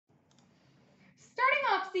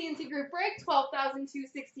CNC group break,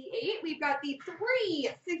 12,268. We've got the 3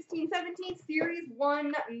 16/17 Series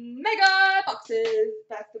 1 Mega Boxes.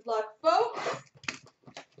 Best of luck, folks.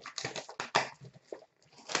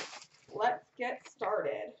 Let's get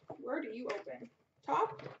started. Where do you open?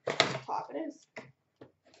 Top? Top it is.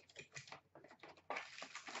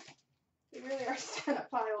 They really are kind of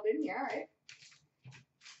piled in here, right?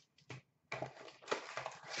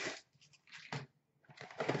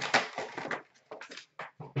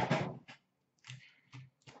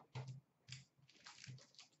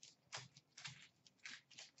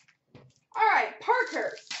 Alright,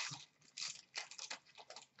 Parker's.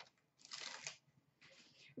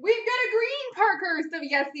 We've got a green Parker's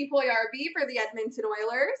WSC RB for the Edmonton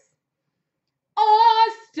Oilers.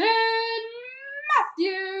 Austin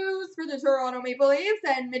Matthews for the Toronto Maple Leafs,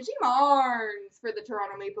 and Mitchie Marnes for the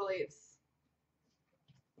Toronto Maple Leafs.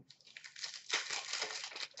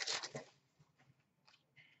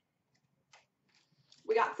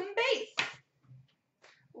 We got some base.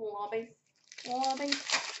 Law base, law base,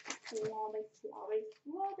 law base, law base,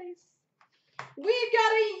 law base. We've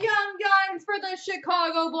got a Young Guns for the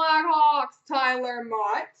Chicago Blackhawks, Tyler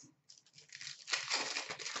Mott.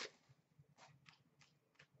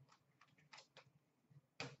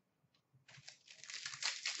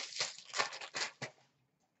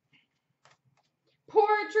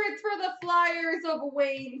 Portraits for the Flyers of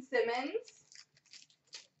Wayne Simmons.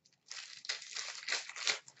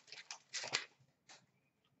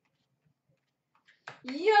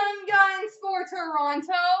 Young Guns for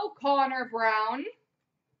Toronto, Connor Brown.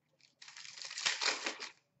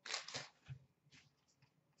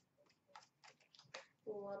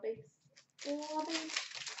 Lobbies, lobbies.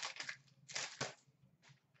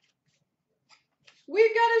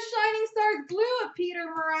 We've got a Shining Stars blue of Peter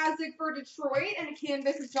Mrazek for Detroit and a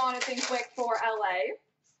canvas of Jonathan Quick for LA.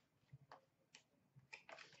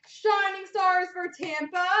 Shining Stars for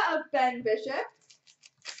Tampa of Ben Bishop.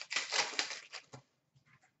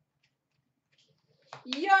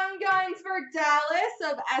 Young Guns for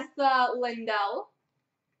Dallas of Essa Lindell.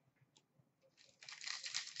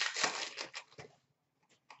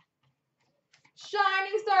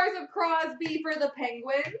 Shining Stars of Crosby for the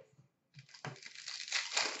Penguins.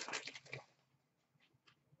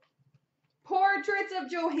 Portraits of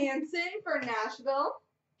Johansson for Nashville.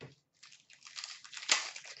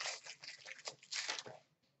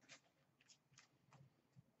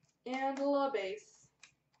 And La Base.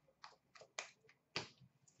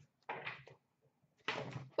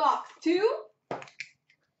 Box 2.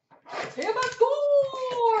 Tampa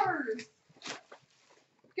scores!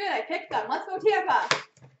 Good, I picked them. Let's go Tampa.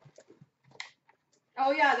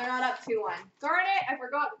 Oh yeah, they're not up 2-1. Darn it, I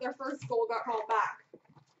forgot that their first goal got called back.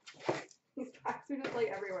 These packs are just like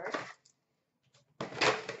everywhere.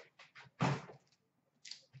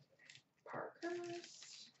 Parker's.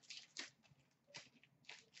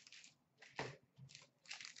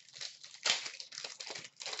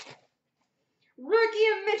 Rookie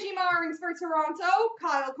of Mitchie Marnes for Toronto,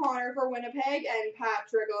 Kyle Connor for Winnipeg, and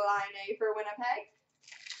Patrick Laine for Winnipeg.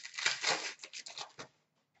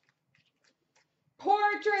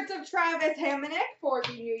 Portraits of Travis Hamonic for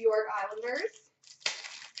the New York Islanders.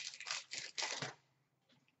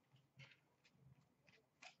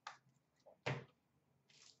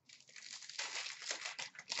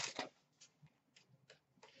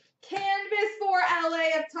 Canvas for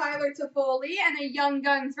LA of Tyler Toffoli and a Young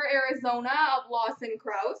Guns for Arizona of Lawson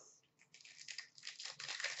Krause.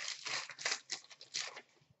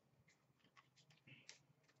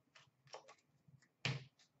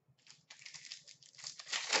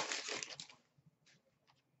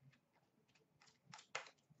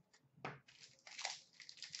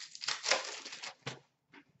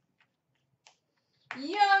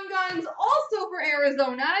 Young Guns also for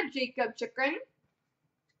Arizona, Jacob Chikrin.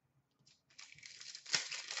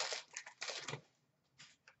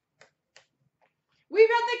 We've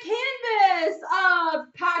got the canvas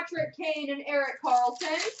of Patrick Kane and Erik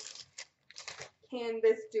Karlsson.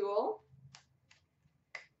 Canvas duel.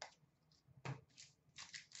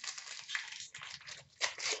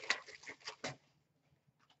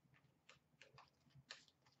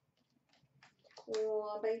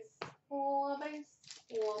 La base, la base,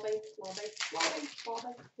 la base, la base, la base, la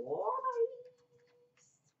base, la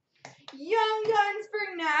base. Young Guns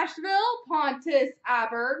for Nashville, Pontus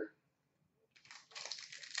Aberg.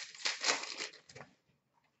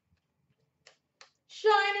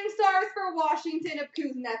 Shining Stars for Washington of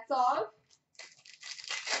Kuznetsov.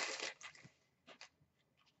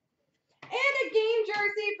 And a game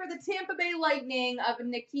jersey for the Tampa Bay Lightning of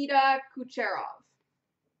Nikita Kucherov.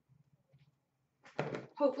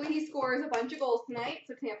 Hopefully he scores a bunch of goals tonight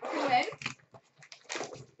so Tampa can win.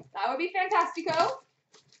 That would be fantastico.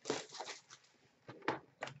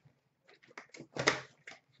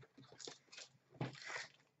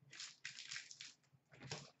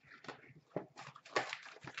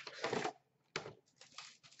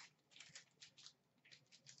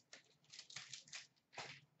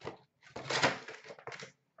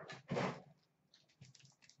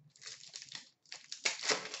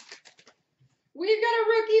 We've got a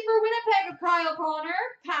rookie for Winnipeg of Kyle Connor,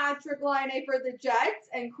 Patrick Laine for the Jets,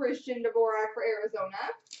 and Christian Dvorak for Arizona.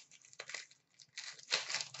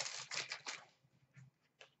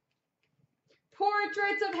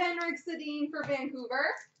 Portraits of Henrik Sedin for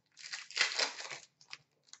Vancouver.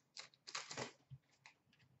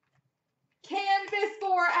 Canvas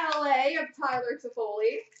for LA of Tyler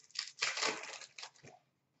Toffoli.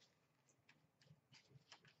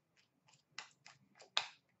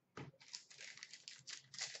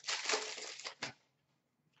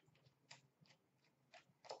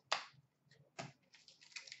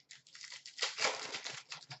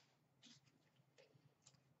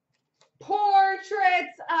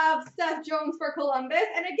 Portraits of Seth Jones for Columbus.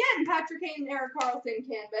 And again, Patrick Kane and Erik Karlsson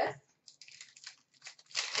canvas.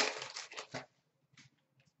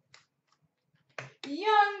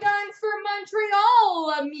 Young Guns for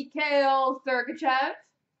Montreal of Mikhail Sergachev.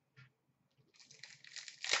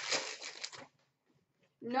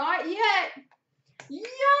 Not yet.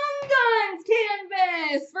 Young Guns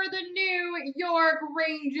canvas for the New York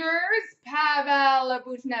Rangers, Pavel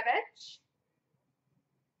Buchnevich.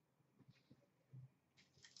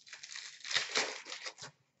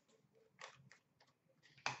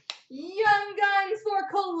 Young Guns for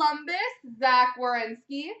Columbus, Zach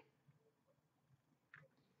Werenski.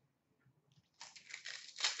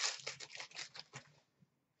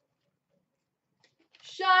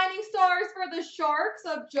 Shining Stars for the Sharks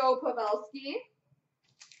of Joe Pavelski.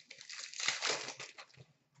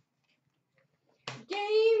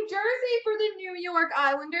 Game jersey for the New York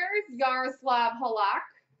Islanders, Yaroslav Halak.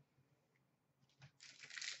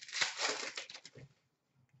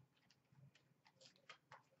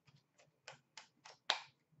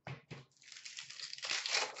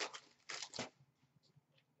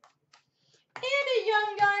 And a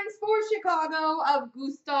Young Guns for Chicago of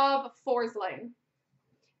Gustav Forsling.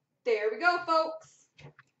 There we go, folks.